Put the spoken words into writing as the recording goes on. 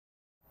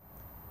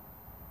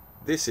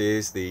This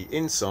is the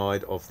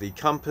inside of the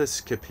Compass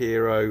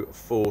Capiro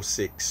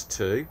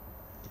 462.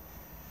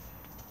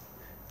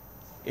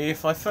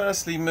 If I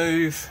firstly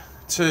move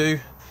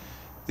to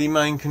the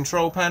main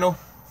control panel,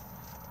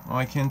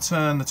 I can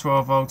turn the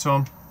 12 volt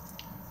on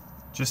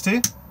just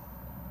here.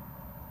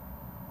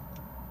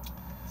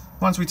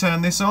 Once we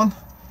turn this on,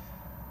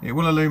 it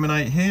will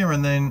illuminate here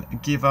and then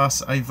give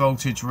us a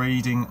voltage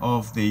reading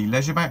of the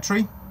leisure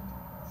battery.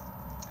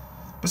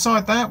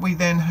 Beside that, we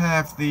then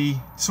have the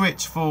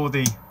switch for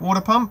the water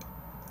pump.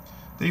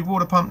 The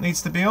water pump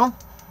needs to be on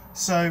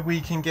so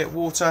we can get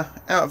water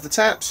out of the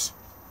taps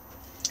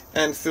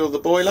and fill the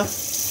boiler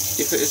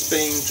if it is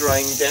being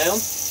drained down.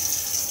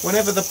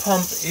 Whenever the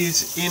pump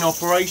is in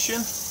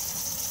operation,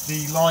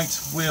 the light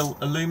will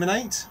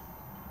illuminate.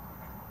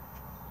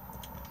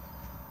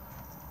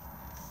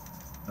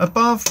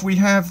 Above we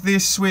have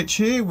this switch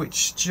here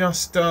which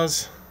just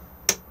does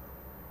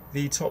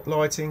the top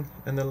lighting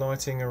and the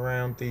lighting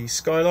around the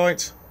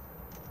skylight.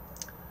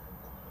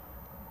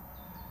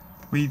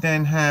 We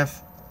then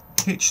have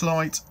hitch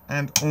light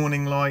and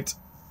awning light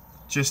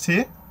just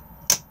here.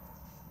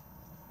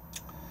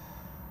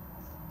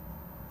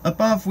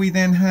 Above we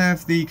then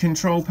have the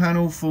control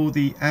panel for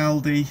the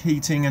Aldi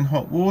heating and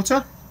hot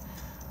water.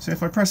 So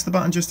if I press the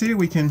button just here,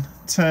 we can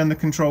turn the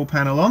control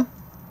panel on.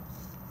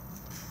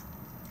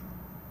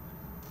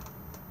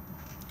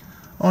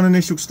 On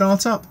initial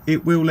startup,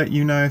 it will let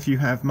you know if you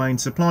have main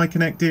supply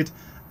connected,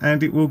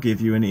 and it will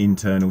give you an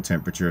internal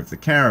temperature of the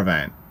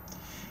caravan.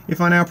 If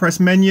I now press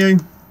menu,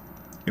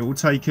 it will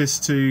take us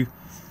to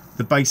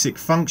the basic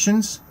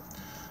functions.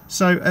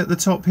 So at the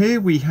top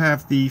here we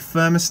have the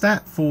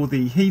thermostat for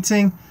the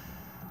heating,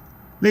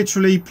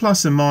 literally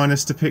plus and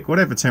minus to pick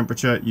whatever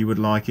temperature you would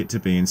like it to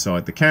be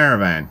inside the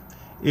caravan.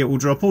 It will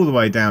drop all the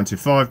way down to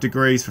 5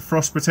 degrees for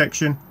frost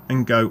protection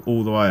and go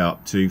all the way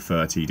up to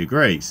 30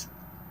 degrees.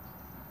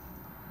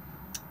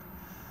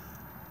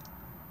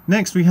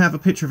 Next we have a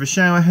picture of a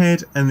shower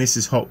head, and this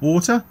is hot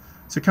water.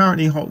 So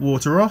currently hot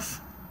water off,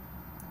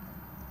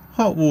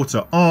 hot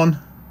water on,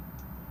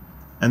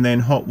 and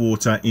then hot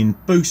water in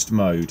boost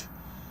mode.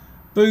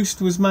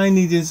 Boost was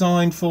mainly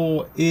designed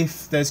for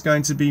if there's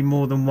going to be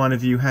more than one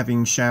of you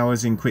having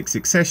showers in quick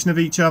succession of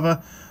each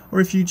other, or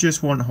if you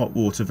just want hot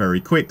water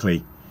very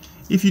quickly.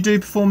 If you do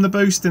perform the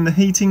boost and the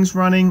heating's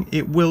running,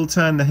 it will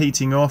turn the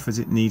heating off as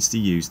it needs to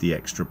use the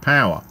extra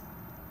power.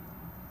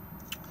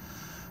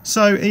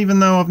 So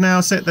even though I've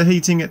now set the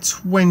heating at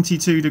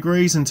 22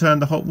 degrees and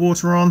turned the hot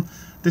water on,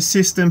 the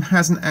system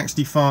hasn't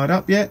actually fired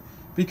up yet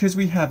because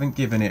we haven't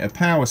given it a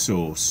power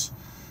source.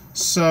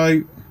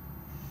 So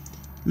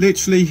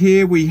literally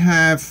here we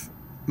have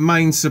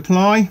main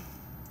supply,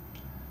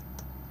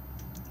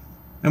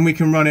 and we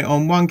can run it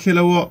on 1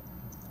 kilowatt,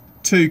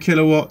 2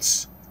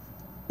 kilowatts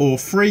or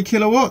 3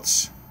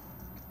 kilowatts.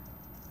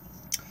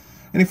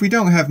 And if we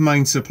don't have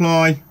main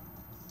supply,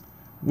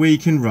 we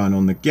can run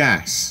on the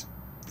gas.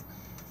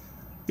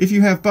 If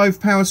you have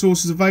both power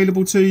sources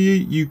available to you,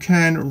 you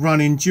can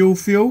run in dual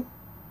fuel,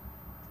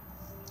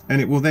 and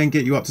it will then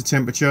get you up to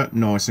temperature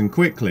nice and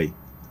quickly.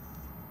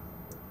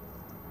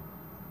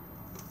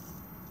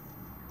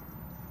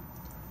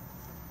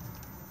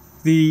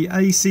 The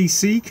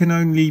ACC can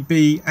only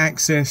be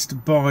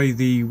accessed by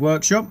the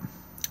workshop.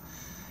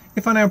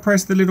 If I now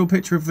press the little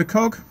picture of the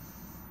cog,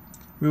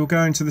 we will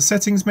go into the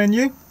settings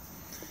menu, and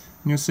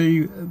you'll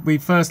see we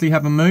firstly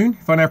have a moon.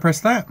 If I now press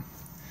that,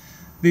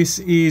 this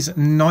is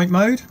night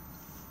mode.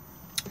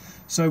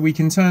 So we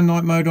can turn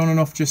night mode on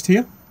and off just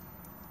here.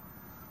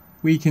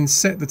 We can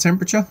set the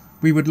temperature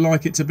we would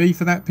like it to be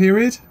for that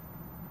period.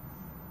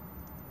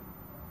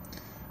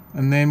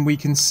 And then we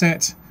can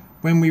set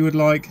when we would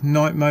like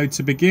night mode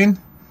to begin,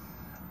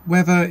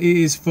 whether it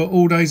is for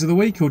all days of the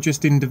week or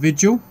just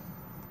individual.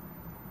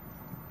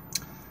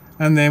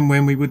 And then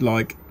when we would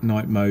like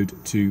night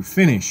mode to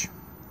finish.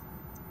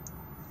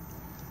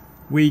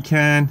 We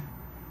can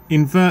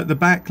invert the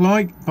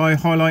backlight by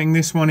highlighting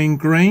this one in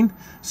green,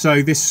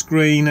 so this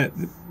screen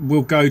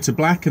will go to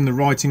black and the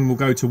writing will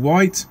go to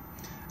white.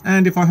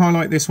 And if I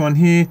highlight this one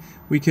here,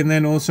 we can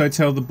then also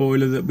tell the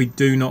boiler that we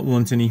do not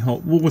want any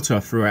hot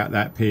water throughout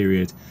that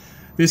period.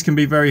 This can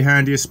be very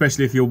handy,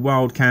 especially if you're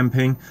wild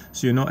camping,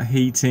 so you're not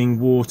heating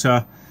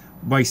water,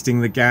 wasting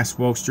the gas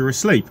whilst you're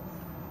asleep.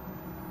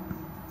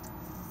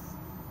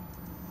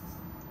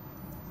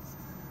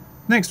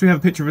 Next we have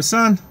a picture of a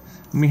sun.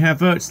 And we have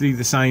virtually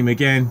the same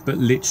again, but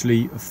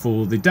literally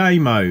for the day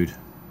mode.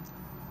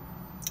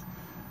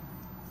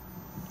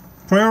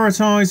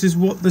 Prioritise is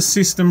what the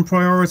system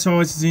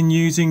prioritises in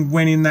using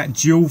when in that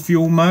dual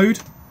fuel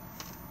mode.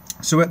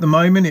 So at the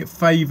moment it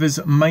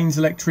favours mains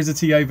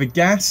electricity over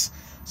gas.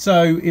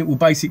 So it will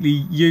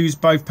basically use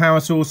both power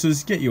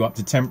sources, get you up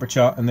to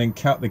temperature, and then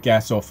cut the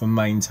gas off and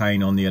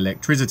maintain on the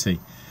electricity.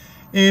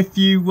 If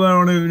you were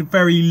on a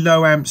very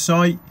low amp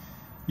site,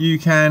 you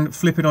can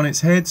flip it on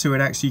its head so it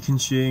actually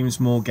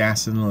consumes more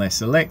gas and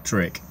less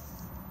electric.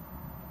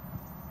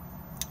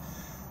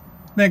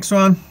 Next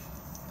one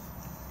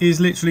is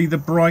literally the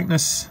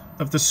brightness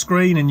of the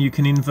screen, and you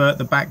can invert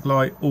the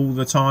backlight all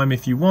the time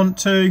if you want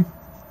to.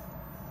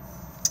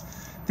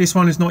 This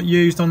one is not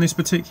used on this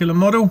particular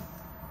model.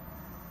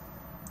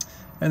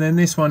 And then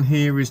this one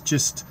here is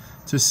just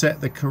to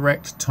set the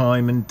correct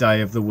time and day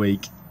of the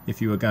week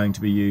if you are going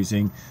to be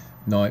using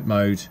night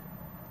mode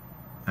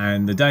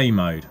and the day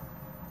mode.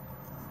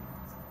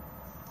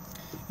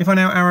 If I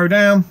now arrow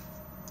down,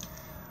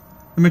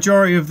 the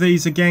majority of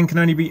these again can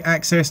only be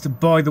accessed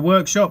by the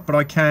workshop, but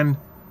I can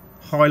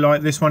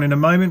highlight this one in a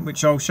moment,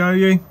 which I'll show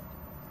you.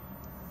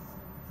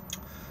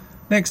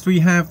 Next we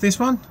have this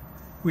one,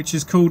 which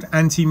is called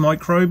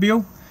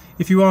antimicrobial.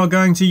 If you are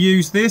going to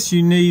use this,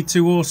 you need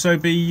to also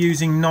be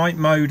using night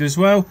mode as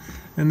well,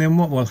 and then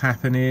what will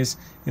happen is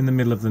in the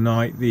middle of the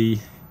night the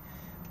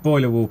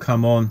boiler will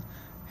come on,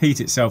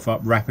 heat itself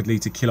up rapidly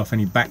to kill off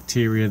any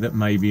bacteria that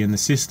may be in the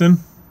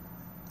system.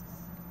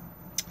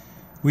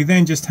 We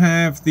then just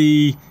have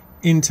the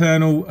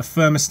internal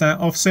thermostat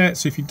offset,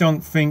 so if you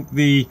don't think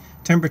the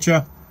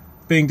temperature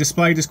being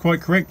displayed is quite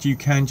correct, you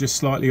can just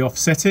slightly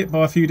offset it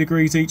by a few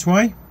degrees each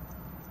way.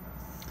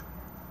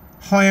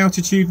 High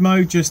altitude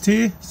mode just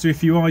here, so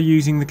if you are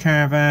using the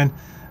caravan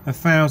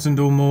 1,000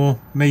 or more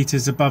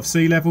meters above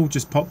sea level,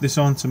 just pop this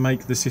on to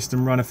make the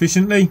system run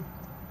efficiently.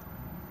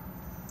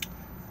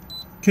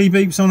 Key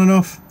beeps on and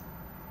off.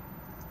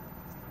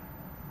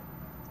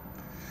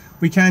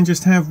 We can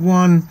just have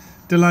one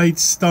delayed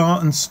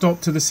start and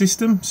stop to the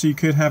system, so you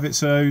could have it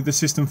so the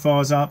system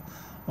fires up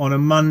on a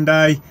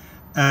Monday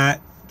at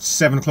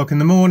 7 o'clock in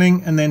the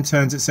morning and then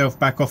turns itself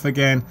back off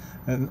again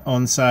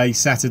on, say,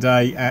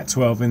 Saturday at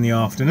 12 in the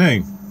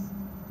afternoon.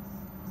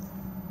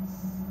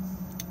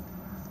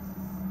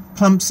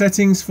 Pump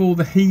settings for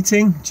the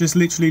heating, just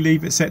literally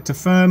leave it set to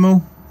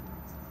thermal.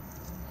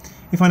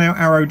 If I now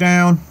arrow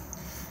down,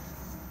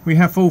 we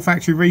have full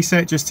factory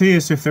reset just here,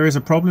 so if there is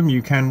a problem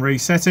you can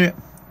reset it.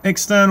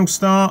 External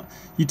start,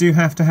 you do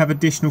have to have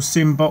additional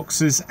sim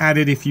boxes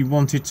added if you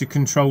wanted to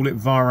control it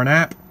via an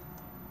app.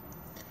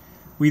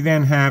 We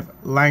then have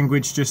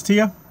language just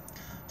here.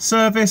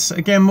 Service,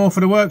 again more for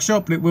the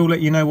workshop, but it will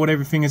let you know what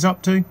everything is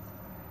up to.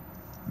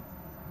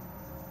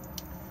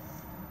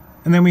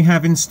 And then we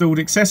have installed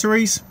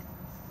accessories.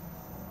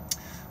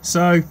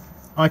 So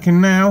I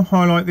can now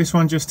highlight this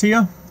one just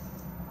here.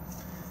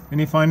 And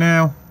if I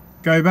now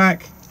go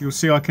back, you'll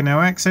see I can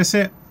now access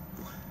it.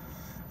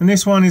 And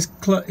this one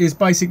is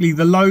basically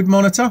the load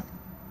monitor.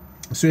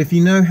 So if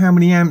you know how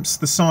many amps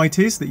the site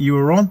is that you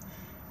are on,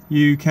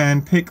 you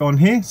can pick on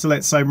here. So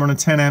let's say we're on a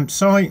 10 amp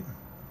site.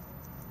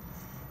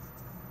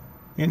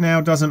 It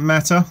now doesn't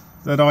matter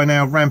that I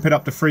now ramp it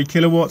up to 3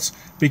 kilowatts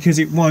because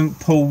it won't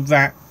pull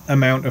that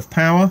amount of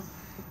power,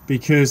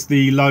 because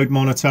the load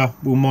monitor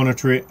will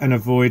monitor it and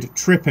avoid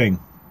tripping.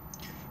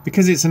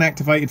 Because it's an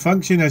activated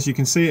function, as you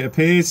can see, it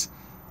appears,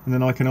 and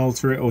then I can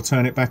alter it or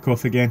turn it back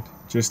off again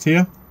just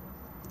here.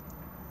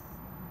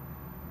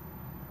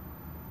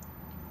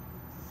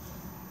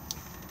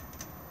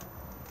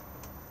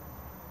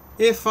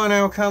 If I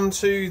now come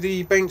to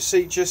the bench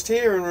seat just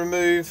here and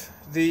remove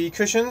the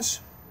cushions,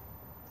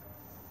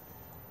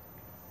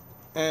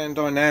 and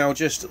I now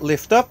just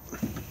lift up,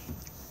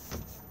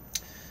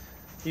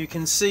 you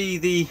can see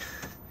the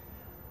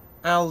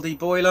Aldi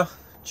boiler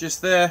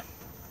just there.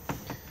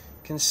 You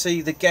can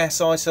see the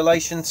gas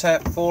isolation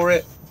tap for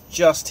it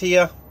just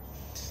here.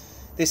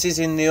 This is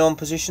in the on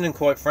position, and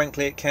quite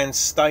frankly it can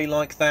stay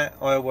like that.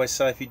 I always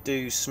say if you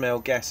do smell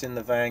gas in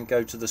the van,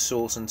 go to the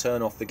source and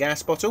turn off the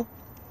gas bottle.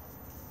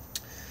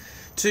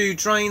 To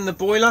drain the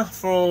boiler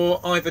for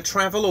either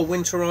travel or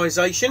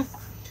winterization,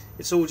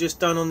 it's all just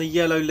done on the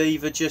yellow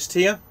lever just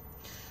here.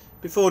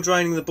 Before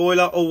draining the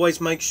boiler, always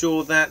make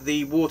sure that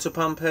the water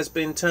pump has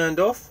been turned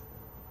off.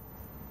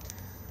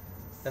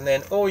 And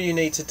then all you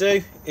need to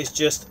do is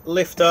just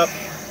lift up,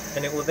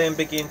 and it will then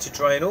begin to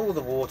drain all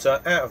the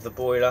water out of the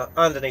boiler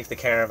underneath the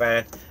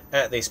caravan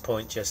at this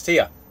point just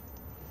here.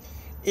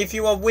 If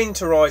you are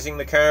winterizing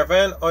the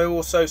caravan, I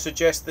also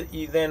suggest that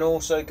you then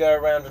also go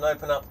around and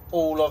open up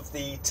all of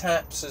the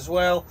taps as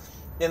well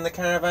in the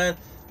caravan,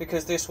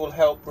 because this will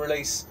help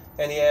release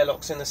any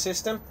airlocks in the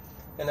system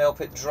and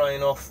help it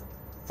drain off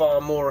far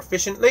more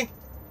efficiently.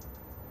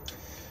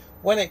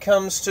 When it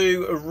comes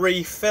to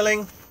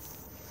refilling,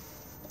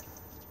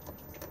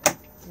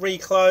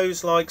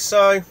 reclose like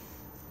so,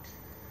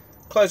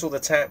 close all the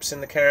taps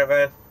in the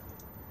caravan,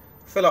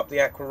 fill up the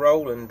aqua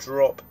roll and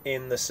drop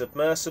in the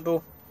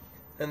submersible,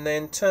 and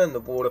then turn the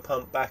water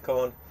pump back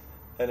on,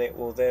 and it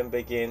will then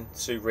begin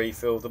to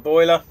refill the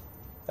boiler.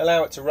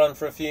 Allow it to run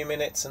for a few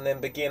minutes and then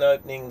begin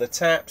opening the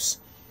taps.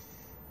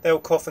 They'll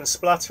cough and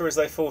splutter as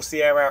they force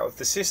the air out of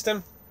the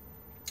system.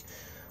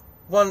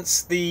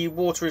 Once the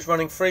water is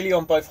running freely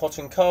on both hot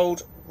and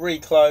cold,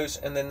 reclose,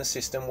 and then the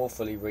system will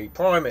fully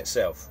reprime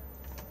itself.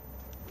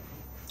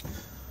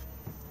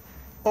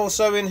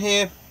 Also in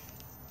here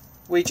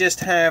we just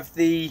have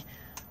the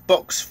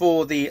box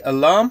for the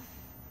alarm.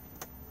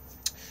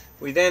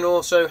 We then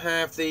also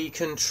have the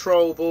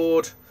control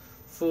board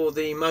for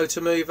the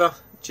motor mover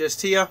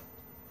just here.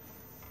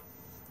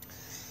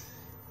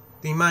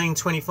 The main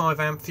 25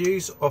 amp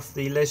fuse off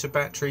the leisure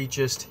battery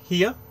just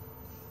here.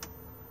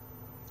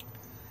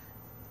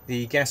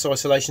 The gas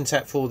isolation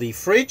tap for the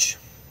fridge.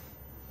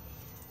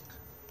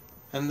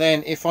 And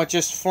then if I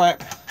just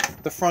flap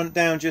the front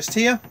down just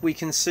here, we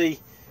can see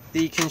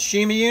the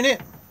consumer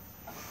unit.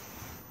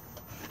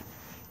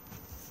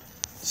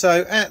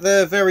 So at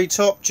the very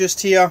top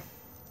just here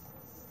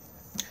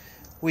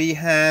we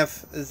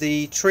have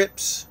the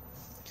trips.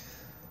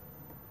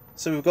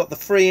 So we've got the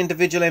 3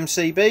 individual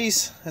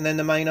MCBs and then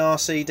the main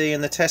RCD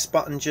and the test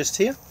button just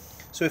here.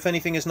 So if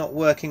anything is not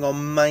working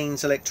on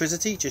mains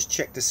electricity, just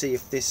check to see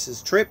if this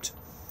is tripped.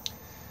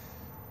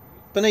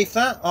 Beneath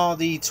that are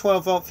the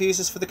 12 volt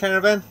fuses for the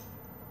caravan.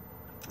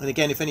 And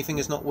again, if anything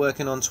is not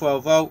working on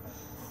 12 volt,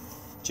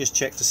 just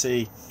check to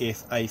see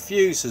if a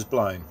fuse has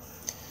blown.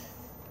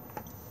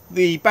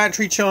 The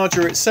battery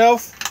charger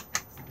itself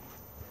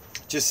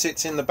just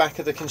sits in the back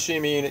of the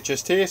consumer unit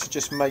just here, so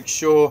just make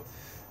sure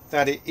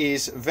that it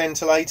is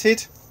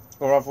ventilated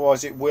or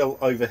otherwise it will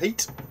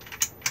overheat.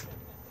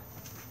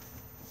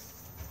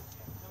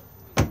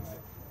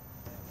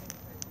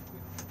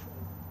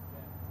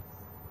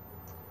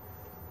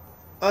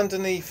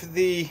 Underneath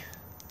the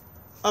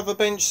other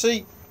bench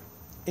seat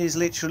is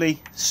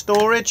literally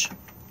storage.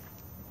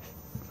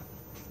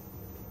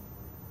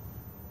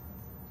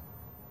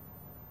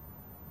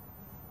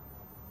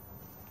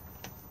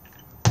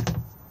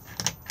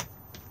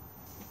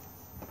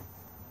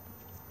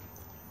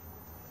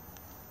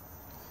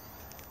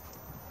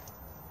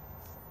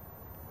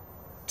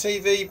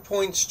 TV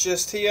points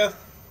just here,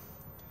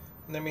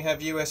 and then we have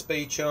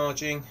USB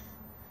charging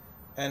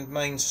and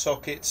main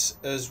sockets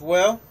as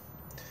well.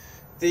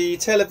 The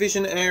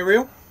television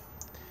aerial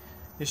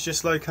is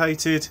just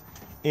located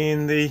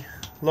in the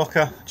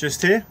locker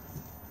just here.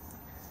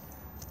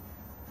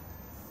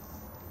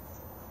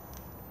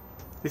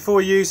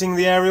 Before using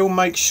the aerial,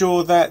 make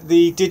sure that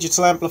the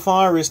digital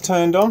amplifier is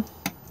turned on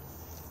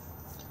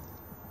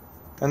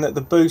and that the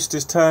boost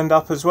is turned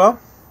up as well.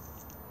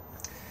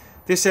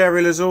 This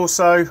aerial is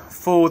also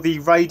for the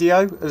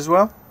radio as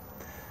well.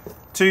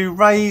 To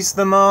raise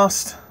the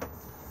mast,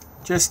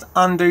 just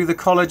undo the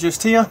collar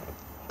just here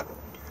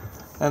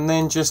and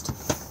then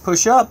just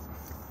push up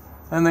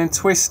and then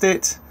twist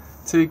it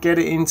to get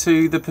it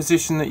into the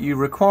position that you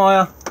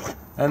require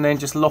and then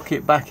just lock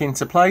it back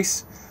into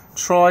place.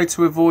 Try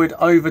to avoid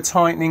over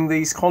tightening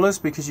these collars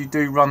because you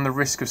do run the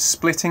risk of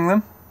splitting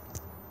them.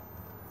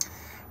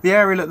 The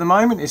aerial at the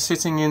moment is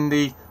sitting in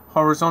the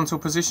horizontal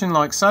position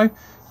like so.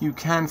 You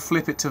can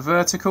flip it to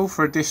vertical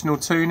for additional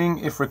tuning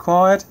if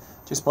required,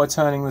 just by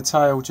turning the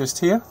tail just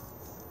here.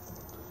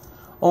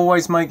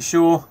 Always make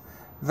sure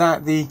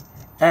that the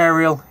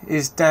aerial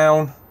is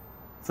down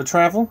for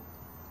travel.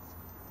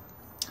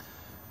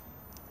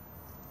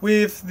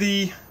 With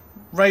the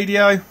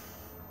radio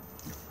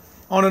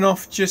on and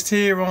off just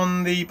here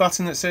on the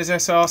button that says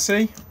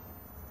SRC.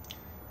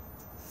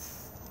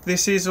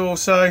 This is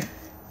also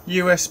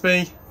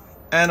USB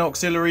and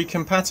auxiliary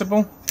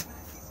compatible.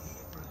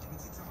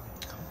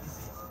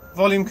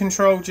 Volume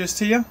control just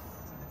here,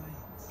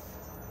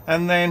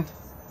 and then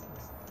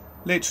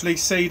literally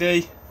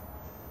CD.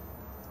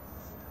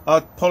 I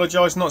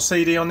apologise, not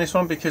CD on this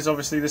one because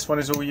obviously this one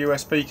is all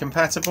USB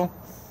compatible,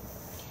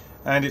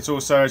 and it's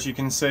also, as you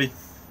can see,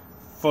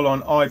 full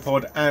on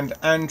iPod and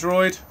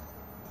Android.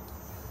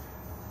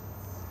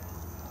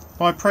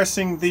 By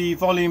pressing the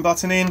volume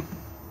button in,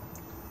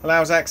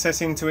 allows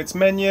access into its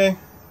menu,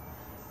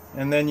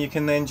 and then you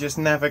can then just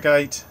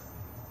navigate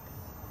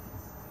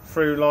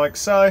through like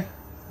so,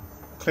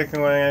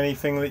 clicking on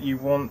anything that you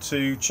want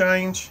to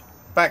change.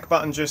 Back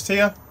button just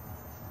here,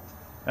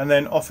 and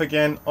then off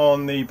again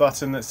on the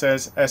button that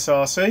says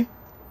SRC.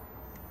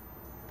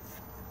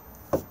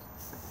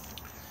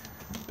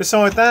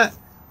 Beside that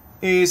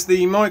is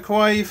the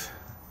microwave.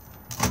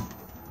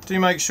 Do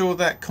make sure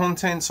that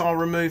contents are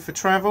removed for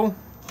travel.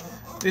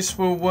 This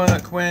will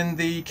work when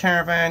the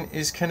caravan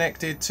is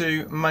connected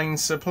to main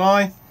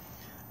supply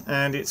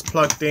and it's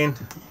plugged in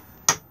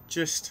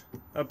just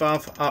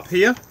above up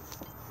here.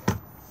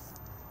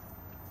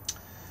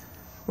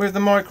 With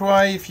the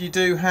microwave you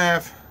do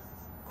have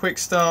quick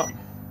start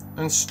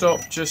and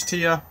stop just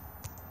here.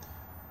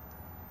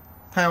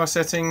 Power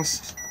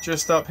settings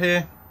just up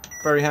here.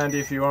 Very handy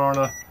if you are on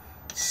a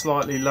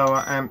slightly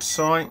lower amp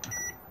site.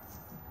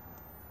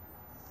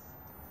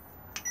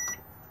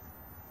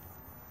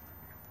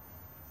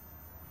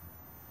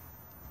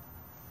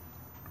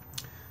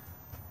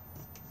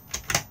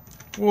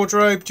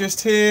 Wardrobe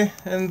just here,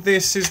 and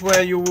this is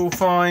where you will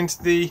find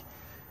the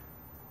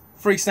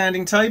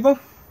freestanding table,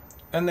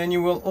 and then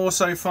you will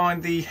also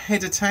find the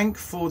header tank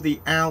for the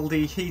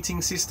Aldi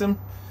heating system.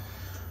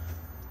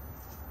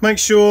 Make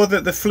sure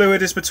that the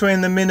fluid is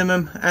between the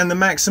minimum and the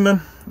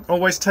maximum.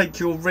 Always take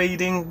your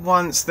reading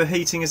once the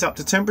heating is up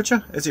to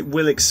temperature, as it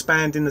will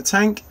expand in the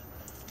tank.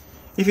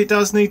 If it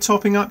does need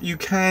topping up, you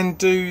can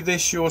do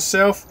this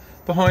yourself.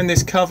 Behind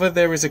this cover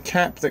there is a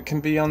cap that can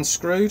be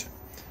unscrewed.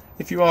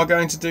 If you are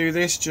going to do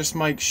this, just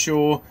make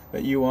sure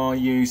that you are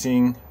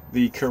using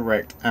the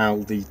correct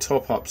Aldi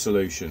top-up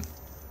solution.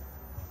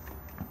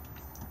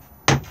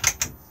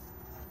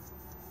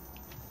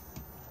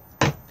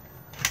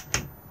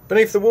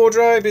 Beneath the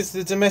wardrobe is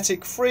the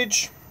Dometic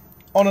fridge,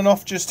 on and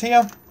off just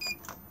here.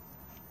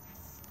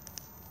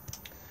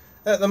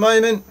 At the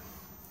moment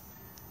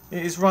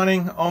it is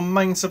running on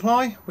main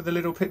supply with a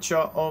little picture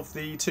of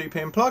the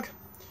 2-pin plug.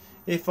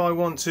 If I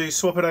want to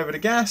swap it over to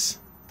gas,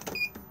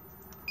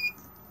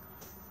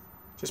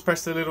 just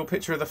press the little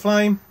picture of the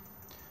flame.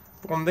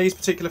 On these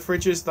particular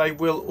fridges they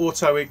will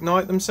auto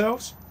ignite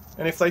themselves,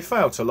 and if they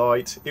fail to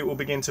light it will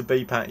begin to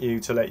beep at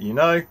you to let you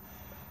know.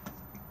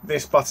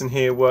 This button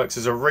here works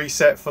as a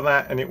reset for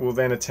that, and it will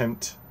then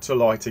attempt to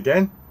light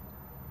again.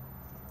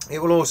 It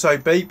will also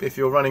beep if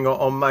you're running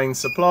on main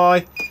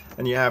supply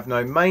and you have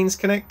no mains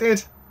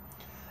connected,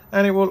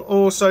 and it will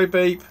also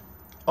beep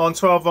on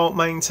 12 volt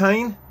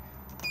maintain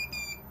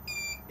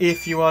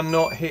if you are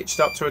not hitched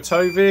up to a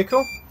tow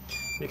vehicle,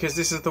 because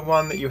this is the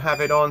one that you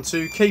have it on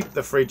to keep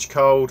the fridge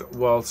cold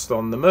whilst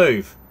on the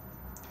move.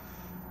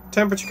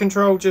 Temperature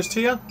control just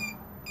here.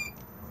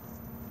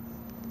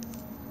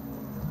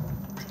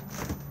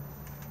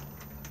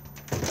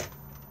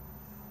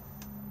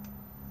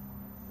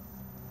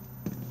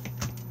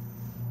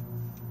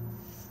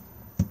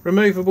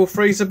 Removable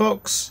freezer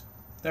box.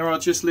 There are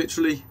just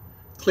literally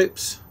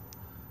clips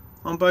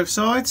on both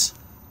sides.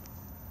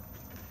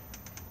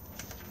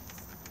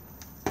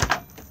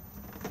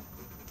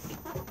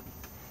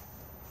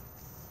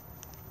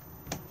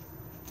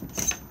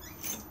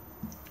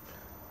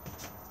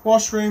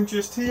 Washroom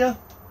just here.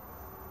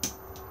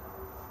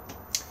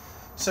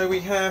 So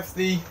we have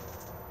the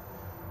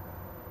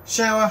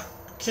shower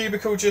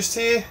cubicle just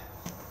here.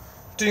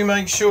 Do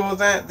make sure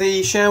that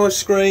the shower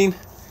screen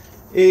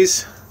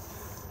is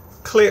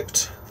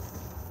clipped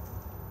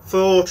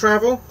for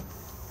travel.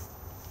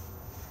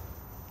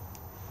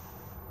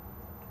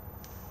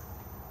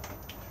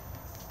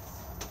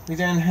 We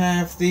then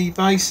have the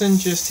basin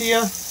just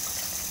here,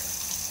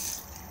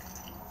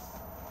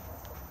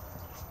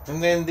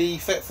 and then the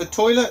Thetford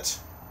toilet.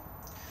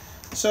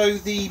 So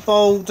the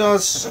bowl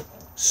does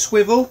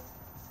swivel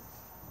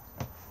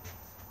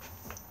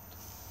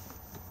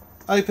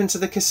open to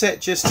the cassette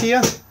just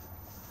here,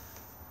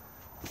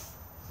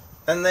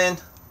 and then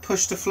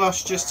push to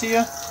flush just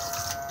here.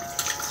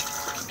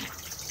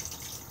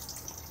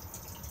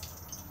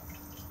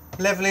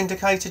 Level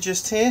indicator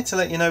just here to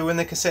let you know when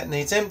the cassette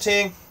needs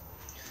emptying,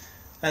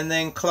 and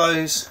then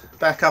close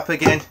back up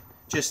again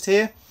just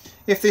here.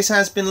 If this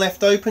has been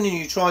left open and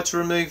you try to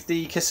remove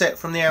the cassette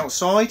from the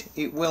outside,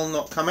 it will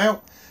not come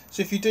out.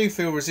 So if you do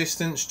feel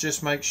resistance,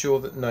 just make sure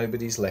that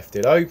nobody's left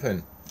it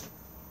open.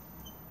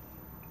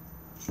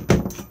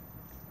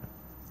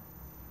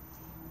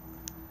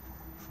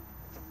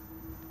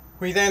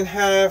 We then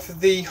have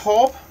the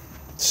hob.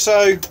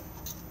 So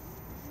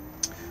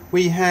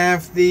we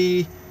have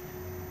the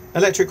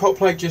electric hot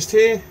plate just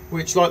here,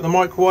 which, like the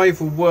microwave,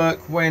 will work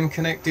when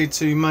connected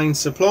to main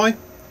supply,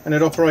 and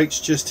it operates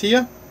just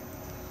here.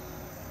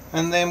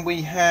 And then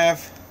we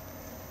have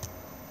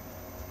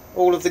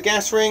all of the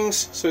gas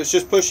rings, so it's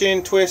just push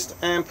in, twist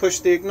and push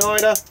the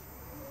igniter.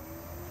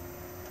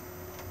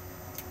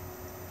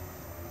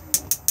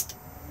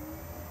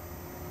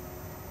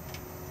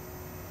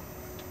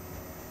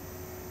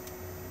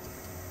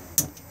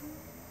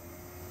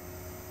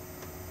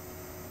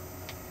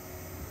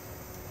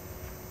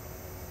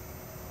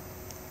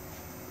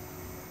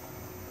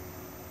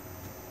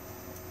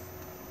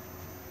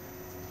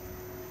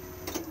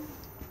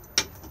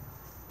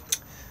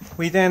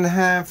 We then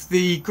have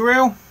the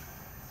grill.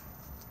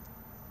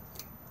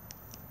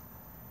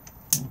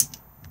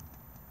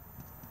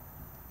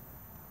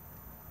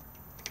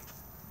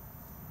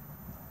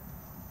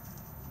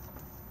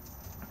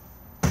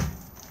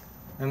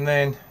 And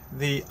then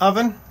the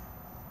oven.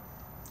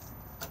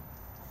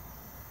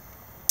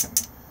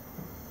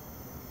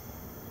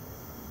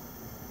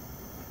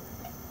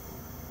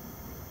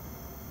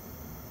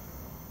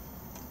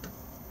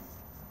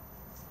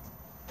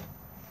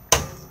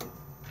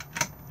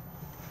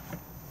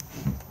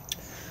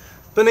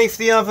 Beneath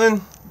the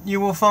oven you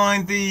will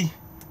find the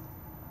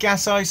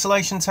gas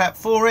isolation tap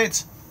for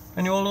it,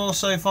 and you'll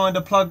also find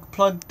a plug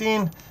plugged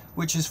in,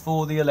 which is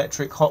for the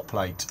electric hot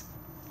plate.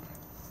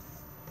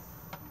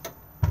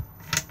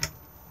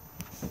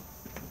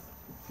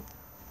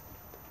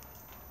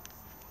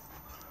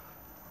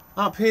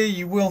 Up here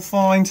you will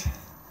find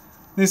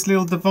this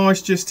little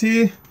device just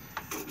here.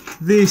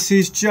 This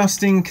is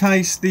just in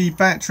case the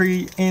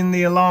battery in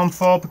the alarm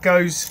fob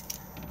goes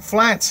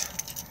flat.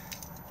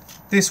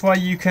 This way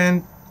you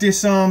can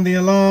disarm the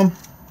alarm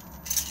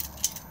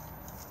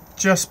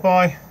just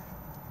by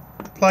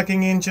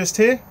plugging in just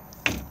here.